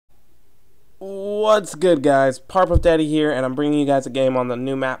What's good, guys? Parpuffdaddy here, and I'm bringing you guys a game on the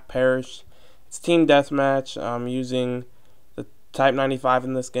new map Parish. It's Team Deathmatch. I'm using the Type 95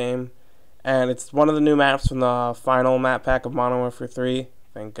 in this game, and it's one of the new maps from the final map pack of Modern Warfare 3.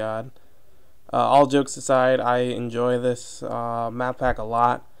 Thank God. All jokes aside, I enjoy this map pack a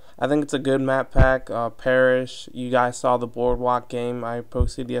lot. I think it's a good map pack. Parish, you guys saw the Boardwalk game I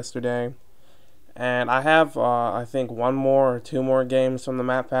posted yesterday. And I have, I think, one more or two more games from the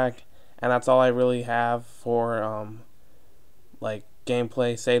map pack. And that's all I really have for like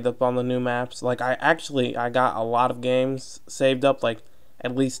gameplay saved up on the new maps. Like I got a lot of games saved up, like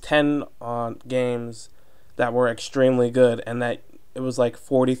at least 10 games that were extremely good, and that it was like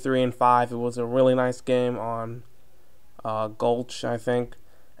 43-5. It was a really nice game on Gulch, I think,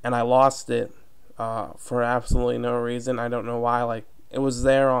 and I lost it for absolutely no reason. I don't know why. Like it was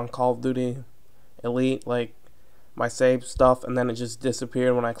there on Call of Duty Elite, like my saved stuff, and then it just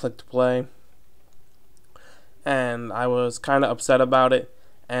disappeared when I clicked play, and I was kind of upset about it,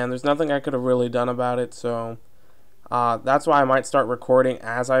 and there's nothing I could have really done about it. So that's why I might start recording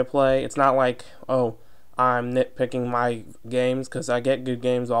as I play. It's not like, oh, I'm nitpicking my games, because I get good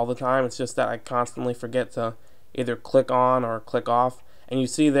games all the time. It's just that I constantly forget to either click on or click off. And you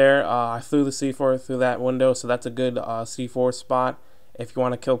see there, I threw the C4 through that window, so that's a good C4 spot if you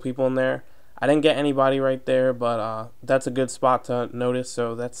want to kill people in there. I didn't get anybody right there, but that's a good spot to notice,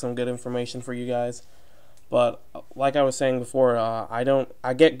 so that's some good information for you guys. But like I was saying before, I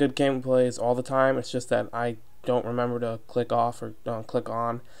get good gameplays all the time. It's just that I don't remember to click off or click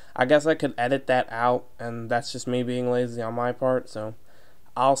on. I guess I could edit that out, and that's just me being lazy on my part. So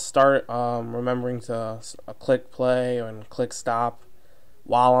I'll start remembering to click play and click stop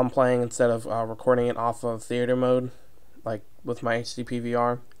while I'm playing, instead of recording it off of theater mode, like with my HD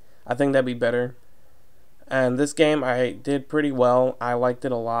PVR. I think that'd be better. And this game I did pretty well. I liked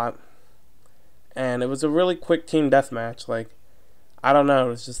it a lot. And it was a really quick team deathmatch. Like, I don't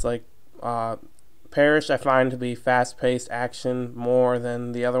know, it's just like Parish I find to be fast-paced action more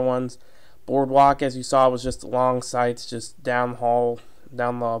than the other ones. Boardwalk, as you saw, was just long sights just down the hall,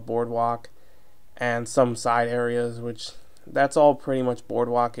 down the boardwalk, and some side areas, which that's all pretty much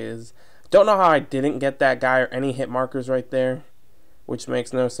Boardwalk is. Don't know how I didn't get that guy or any hit markers right there, which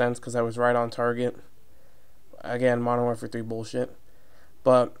makes no sense because I was right on target. Again, Modern Warfare 3 bullshit.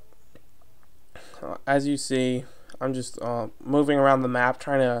 But as you see, I'm just moving around the map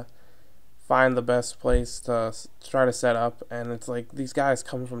trying to find the best place to try to set up, and it's like these guys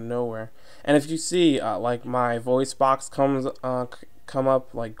come from nowhere. And if you see, like my voice box come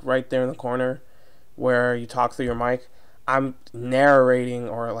up like right there in the corner where you talk through your mic, I'm narrating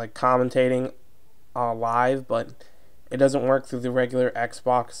or like commentating live, but it doesn't work through the regular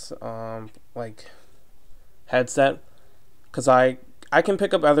Xbox like headset, because I can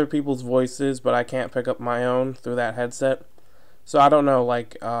pick up other people's voices, but I can't pick up my own through that headset. So I don't know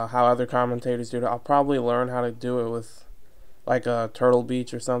like how other commentators do it. I'll probably learn how to do it with like a Turtle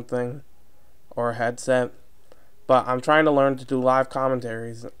Beach or something, or a headset. But I'm trying to learn to do live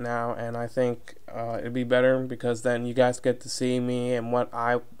commentaries now, and I think it'd be better, because then you guys get to see me and what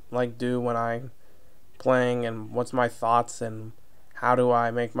I like do when I'm playing, and what's my thoughts and how do I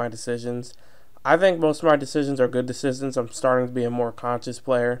make my decisions. I think most of my decisions are good decisions. I'm starting to be a more conscious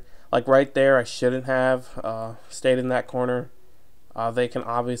player. Like right there, I shouldn't have stayed in that corner. They can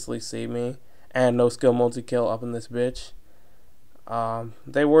obviously see me, and no skill multi-kill up in this bitch.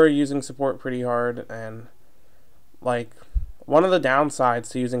 They were using support pretty hard, and like one of the downsides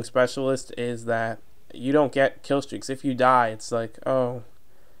to using specialist is that you don't get kill streaks. If you die, it's like, oh,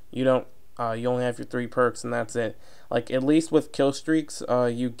 you don't. You only have your 3 perks, and that's it. Like, at least with kill streaks,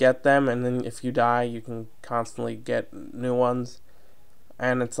 you get them, and then if you die, you can constantly get new ones.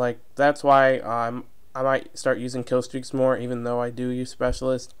 And it's like, that's why I might start using kill streaks more, even though I do use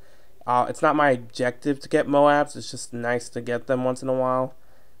specialist. It's not my objective to get MOABs, it's just nice to get them once in a while.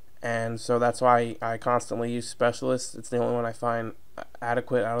 And so that's why I constantly use specialist. It's the only one I find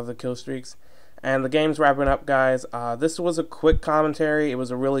adequate out of the kill streaks. And the game's wrapping up, guys. This was a quick commentary. It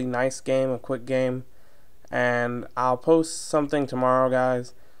was a really nice game, a quick game. And I'll post something tomorrow,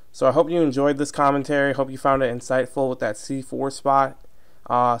 guys. So I hope you enjoyed this commentary. Hope you found it insightful with that C4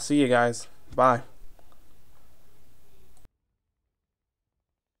 spot. See you guys. Bye.